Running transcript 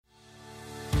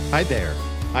Hi there.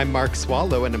 I'm Mark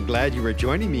Swallow, and I'm glad you are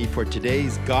joining me for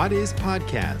today's God Is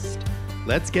podcast.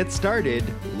 Let's get started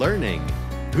learning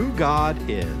who God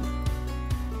is.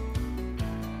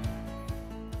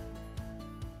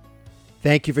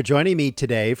 Thank you for joining me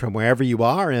today from wherever you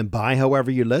are and by however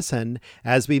you listen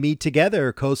as we meet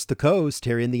together coast to coast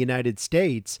here in the United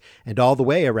States and all the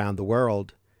way around the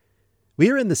world.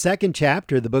 We are in the second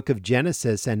chapter of the book of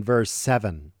Genesis and verse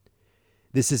 7.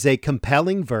 This is a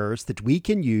compelling verse that we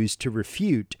can use to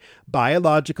refute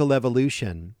biological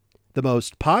evolution, the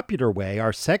most popular way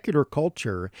our secular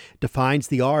culture defines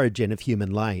the origin of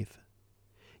human life.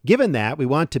 Given that, we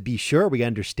want to be sure we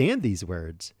understand these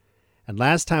words. And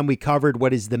last time we covered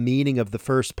what is the meaning of the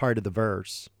first part of the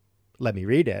verse. Let me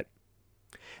read it.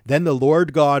 Then the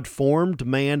Lord God formed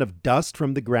man of dust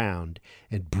from the ground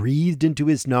and breathed into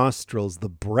his nostrils the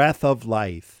breath of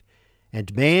life,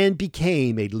 and man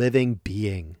became a living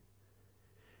being.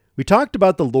 We talked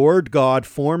about the Lord God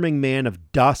forming man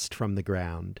of dust from the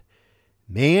ground.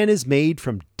 Man is made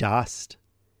from dust.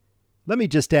 Let me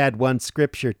just add one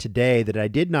scripture today that I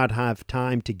did not have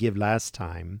time to give last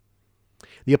time.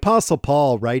 The Apostle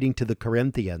Paul, writing to the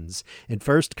Corinthians in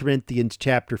 1 Corinthians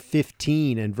chapter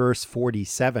 15 and verse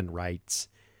 47, writes,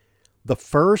 "The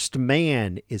first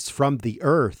man is from the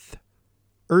earth,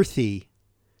 earthy."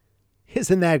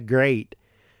 Isn't that great?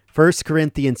 1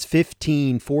 Corinthians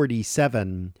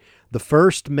 15:47, "The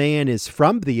first man is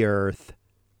from the earth,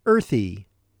 earthy."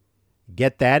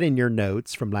 Get that in your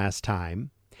notes from last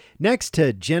time. Next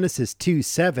to Genesis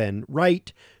 2:7,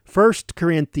 write 1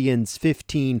 Corinthians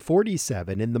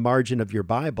 15:47 in the margin of your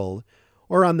Bible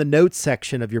or on the notes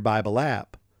section of your Bible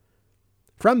app.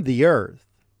 From the earth,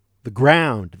 the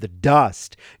ground, the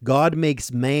dust, God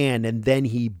makes man and then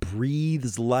he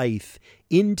breathes life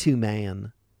into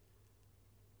man.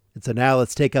 And so now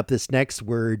let's take up this next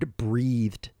word,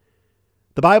 breathed.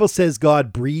 The Bible says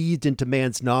God breathed into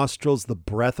man's nostrils the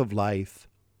breath of life.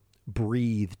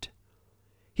 Breathed.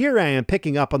 Here I am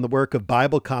picking up on the work of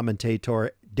Bible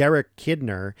commentator Derek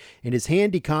Kidner in his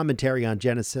handy commentary on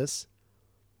Genesis.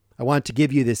 I want to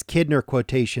give you this Kidner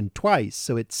quotation twice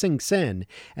so it sinks in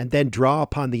and then draw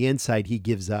upon the insight he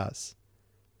gives us.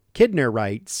 Kidner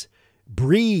writes,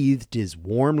 "Breathed is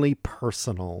warmly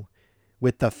personal,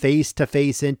 with the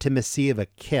face-to-face intimacy of a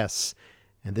kiss,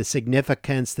 and the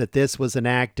significance that this was an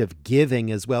act of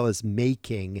giving as well as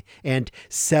making, and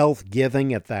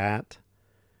self-giving at that."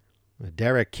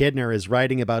 Derek Kidner is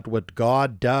writing about what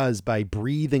God does by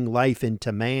breathing life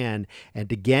into man,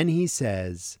 and again he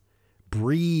says,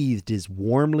 "Breathed is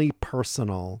warmly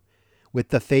personal, with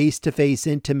the face-to-face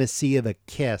intimacy of a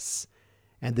kiss,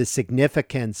 and the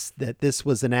significance that this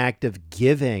was an act of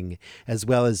giving as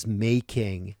well as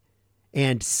making,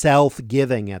 and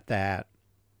self-giving at that."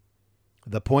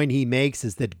 The point he makes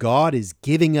is that God is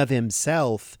giving of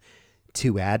himself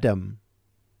to Adam.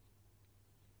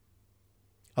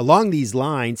 Along these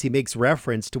lines, he makes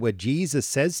reference to what Jesus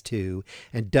says to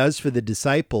and does for the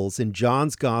disciples in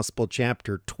John's Gospel,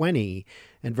 chapter 20,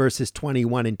 and verses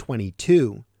 21 and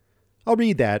 22. I'll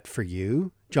read that for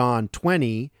you. John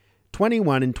 20,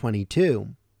 21 and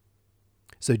 22.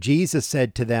 "So Jesus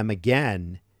said to them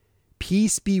again,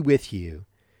 'Peace be with you.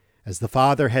 As the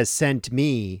Father has sent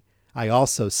me, I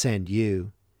also send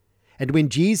you.' And when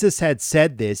Jesus had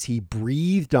said this, he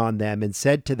breathed on them and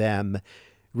said to them,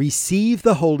 'Receive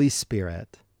the Holy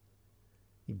Spirit.'"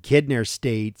 Kidner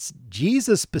states,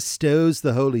 Jesus bestows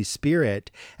the Holy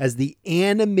Spirit as the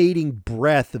animating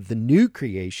breath of the new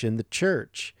creation, the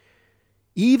church.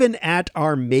 Even at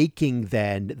our making,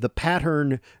 then, the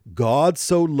pattern "God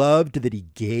so loved that he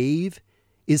gave"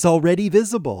 is already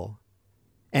visible.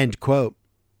 End quote.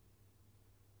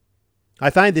 I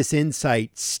find this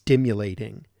insight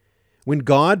stimulating. When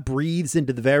God breathes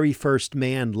into the very first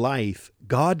man life,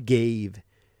 God gave.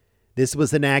 This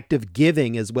was an act of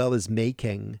giving as well as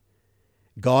making.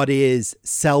 God is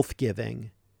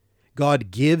self-giving.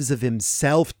 God gives of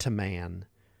himself to man.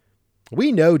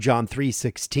 We know John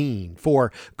 3:16,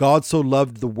 "For God so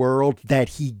loved the world that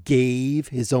he gave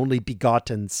his only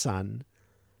begotten Son."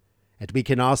 And we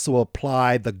can also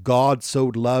apply the "God so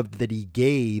loved that he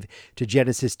gave" to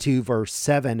Genesis 2 verse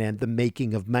 7 and the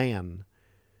making of man.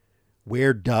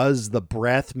 Where does the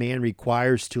breath man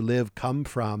requires to live come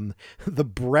from? The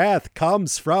breath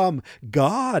comes from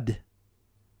God.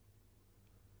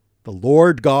 The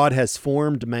Lord God has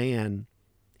formed man.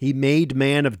 He made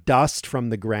man of dust from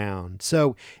the ground.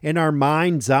 So in our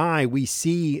mind's eye, we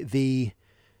see the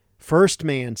first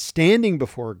man standing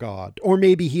before God, or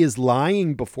maybe he is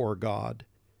lying before God.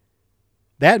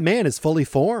 That man is fully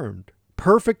formed,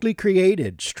 perfectly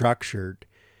created, structured.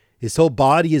 His whole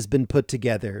body has been put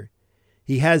together.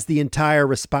 He has the entire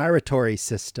respiratory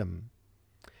system.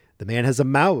 The man has a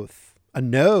mouth, a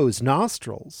nose,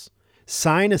 nostrils,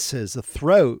 sinuses, a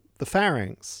throat, the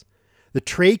pharynx, the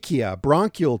trachea,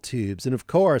 bronchial tubes, and of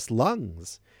course,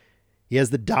 lungs. He has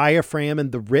the diaphragm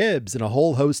and the ribs and a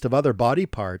whole host of other body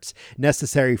parts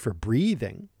necessary for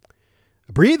breathing.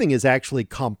 Breathing is actually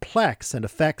complex and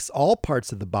affects all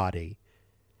parts of the body.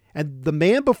 And the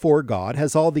man before God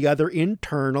has all the other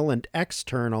internal and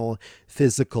external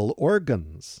physical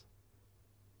organs.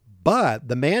 But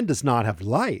the man does not have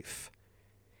life.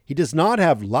 He does not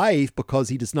have life because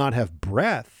he does not have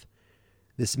breath.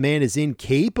 This man is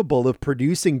incapable of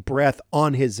producing breath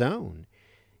on his own.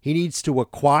 He needs to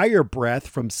acquire breath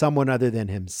from someone other than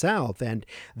himself, and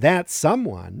that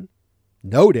someone,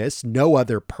 notice, no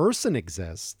other person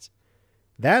exists.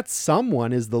 That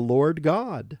someone is the Lord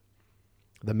God.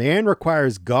 The man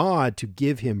requires God to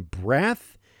give him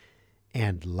breath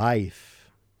and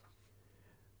life.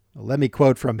 Let me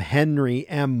quote from Henry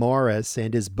M. Morris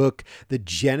and his book, The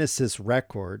Genesis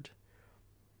Record.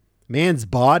 Man's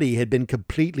body had been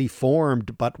completely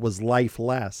formed but was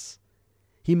lifeless.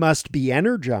 He must be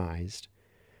energized.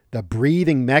 The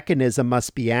breathing mechanism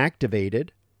must be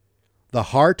activated. The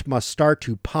heart must start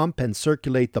to pump and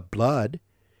circulate the blood.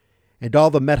 And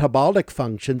all the metabolic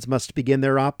functions must begin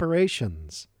their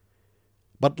operations.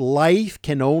 But life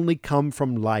can only come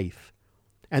from life,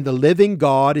 and the living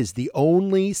God is the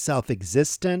only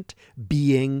self-existent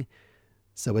being,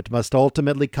 so it must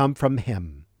ultimately come from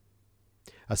Him.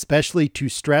 Especially to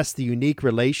stress the unique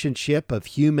relationship of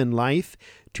human life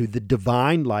to the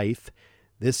divine life,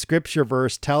 this scripture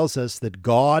verse tells us that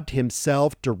God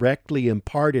Himself directly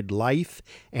imparted life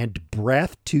and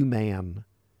breath to man.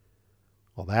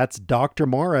 Well, that's Dr.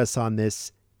 Morris on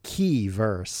this key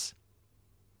verse.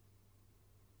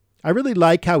 I really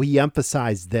like how he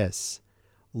emphasized this.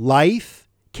 Life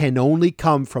can only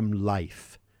come from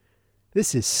life.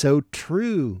 This is so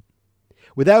true.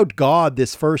 Without God,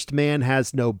 this first man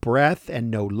has no breath and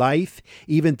no life,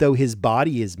 even though his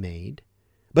body is made.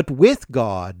 But with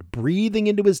God, breathing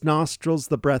into his nostrils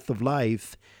the breath of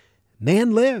life,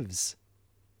 man lives.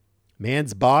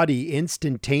 Man's body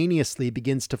instantaneously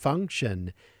begins to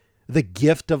function. The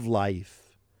gift of life.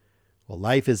 Well,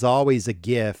 life is always a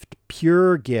gift,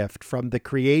 pure gift from the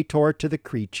Creator to the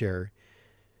creature.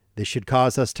 This should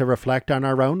cause us to reflect on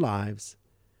our own lives.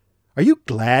 Are you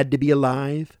glad to be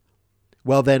alive?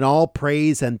 Well, then all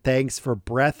praise and thanks for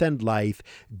breath and life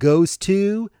goes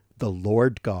to the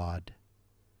Lord God.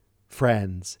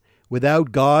 Friends,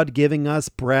 without God giving us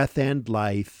breath and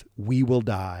life, we will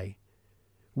die.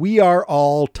 We are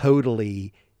all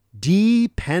totally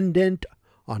dependent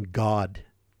on God.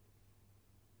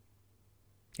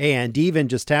 And even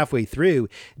just halfway through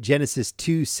Genesis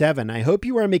 2:7, I hope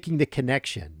you are making the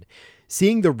connection,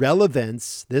 seeing the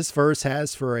relevance this verse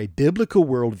has for a biblical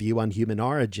worldview on human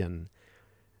origin.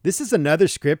 This is another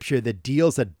scripture that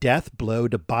deals a death blow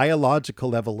to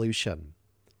biological evolution.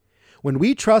 When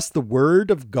we trust the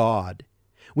Word of God,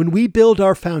 when we build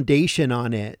our foundation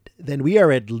on it, then we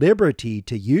are at liberty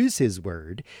to use His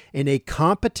Word in a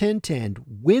competent and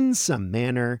winsome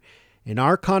manner in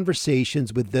our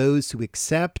conversations with those who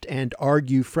accept and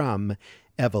argue from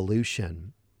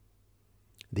evolution.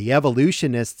 The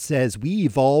evolutionist says we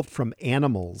evolved from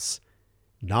animals.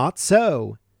 Not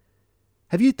so.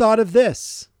 Have you thought of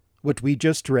this? What we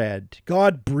just read,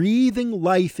 God breathing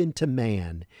life into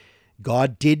man.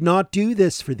 God did not do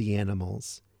this for the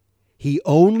animals. He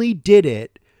only did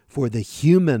it for the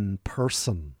human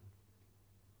person.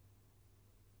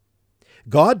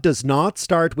 God does not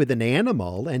start with an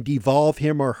animal and evolve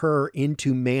him or her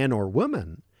into man or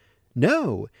woman.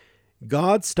 No,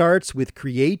 God starts with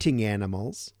creating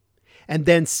animals and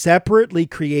then separately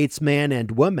creates man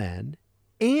and woman.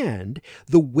 And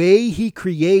the way He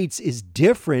creates is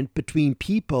different between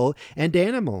people and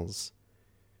animals.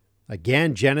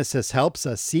 Again, Genesis helps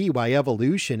us see why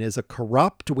evolution is a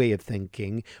corrupt way of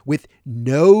thinking with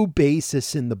no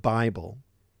basis in the Bible.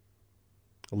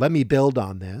 Let me build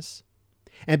on this.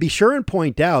 And be sure and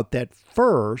point out that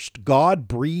first, God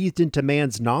breathed into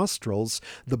man's nostrils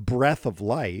the breath of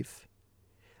life.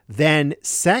 Then,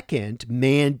 second,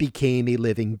 man became a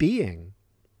living being.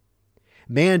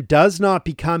 Man does not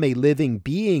become a living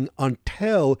being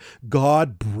until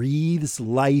God breathes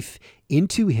life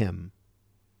into him.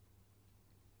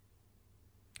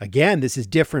 Again, this is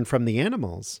different from the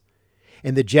animals.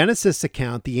 In the Genesis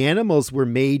account, the animals were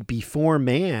made before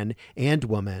man and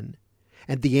woman,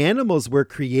 and the animals were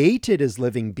created as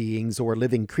living beings or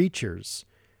living creatures.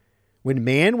 When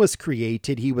man was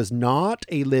created, he was not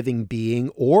a living being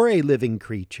or a living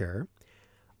creature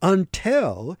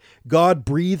until God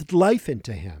breathed life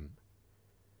into him.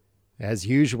 As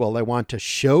usual, I want to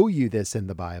show you this in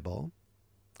the Bible.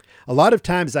 A lot of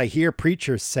times I hear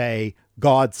preachers say,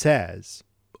 God says,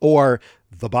 or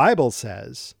the Bible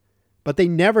says, but they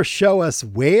never show us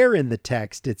where in the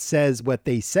text it says what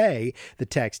they say the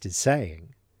text is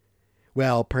saying.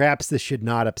 Well, perhaps this should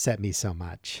not upset me so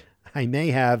much. I may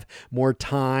have more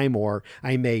time, or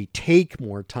I may take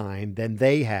more time than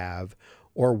they have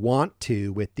or want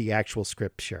to with the actual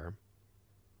scripture.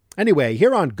 Anyway,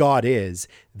 here on God Is,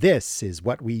 this is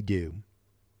what we do.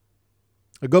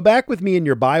 Go back with me in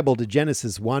your Bible to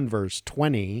Genesis 1, verse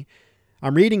 20.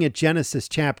 I'm reading at Genesis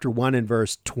chapter 1 and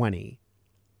verse 20.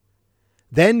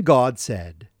 Then God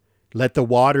said, "Let the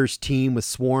waters teem with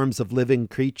swarms of living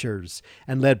creatures,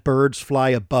 and let birds fly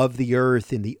above the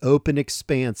earth in the open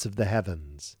expanse of the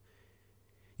heavens."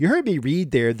 You heard me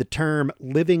read there the term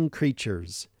living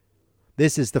creatures.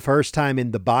 This is the first time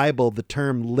in the Bible the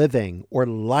term living or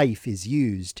life is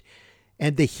used,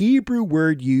 and the Hebrew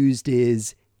word used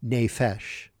is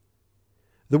nephesh.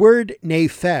 The word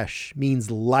nephesh means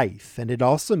life, and it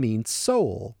also means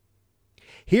soul.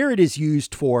 Here it is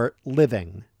used for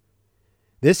living.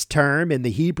 This term in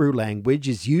the Hebrew language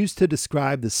is used to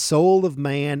describe the soul of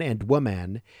man and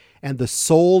woman and the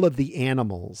soul of the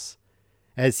animals,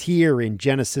 as here in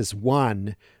Genesis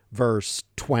 1, verse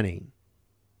 20.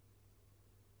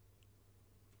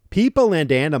 People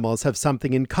and animals have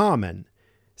something in common,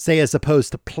 say as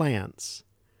opposed to plants.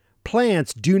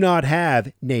 Plants do not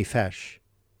have nephesh.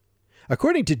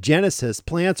 According to Genesis,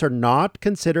 plants are not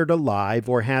considered alive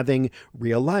or having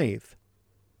real life.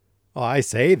 Well, I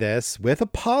say this with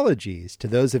apologies to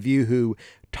those of you who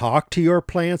talk to your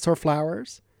plants or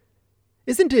flowers.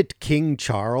 Isn't it King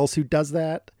Charles who does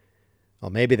that?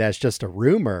 Well, maybe that's just a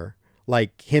rumor,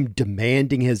 like him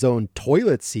demanding his own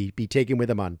toilet seat be taken with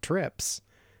him on trips.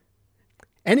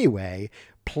 Anyway,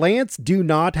 plants do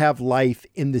not have life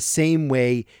in the same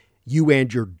way you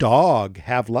and your dog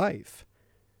have life.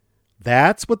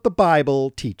 That's what the Bible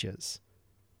teaches.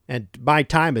 And my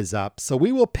time is up, so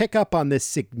we will pick up on this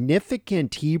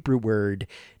significant Hebrew word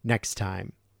next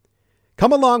time.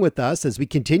 Come along with us as we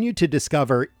continue to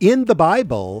discover in the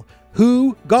Bible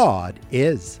who God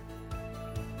is.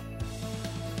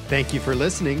 Thank you for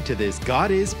listening to this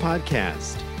God Is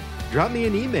podcast. Drop me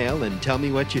an email and tell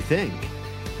me what you think.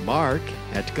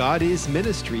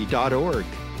 mark@godisministry.org.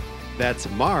 That's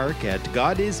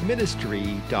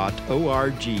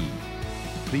mark@godisministry.org.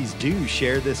 Please do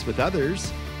share this with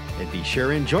others, and be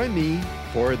sure and join me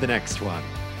for the next one.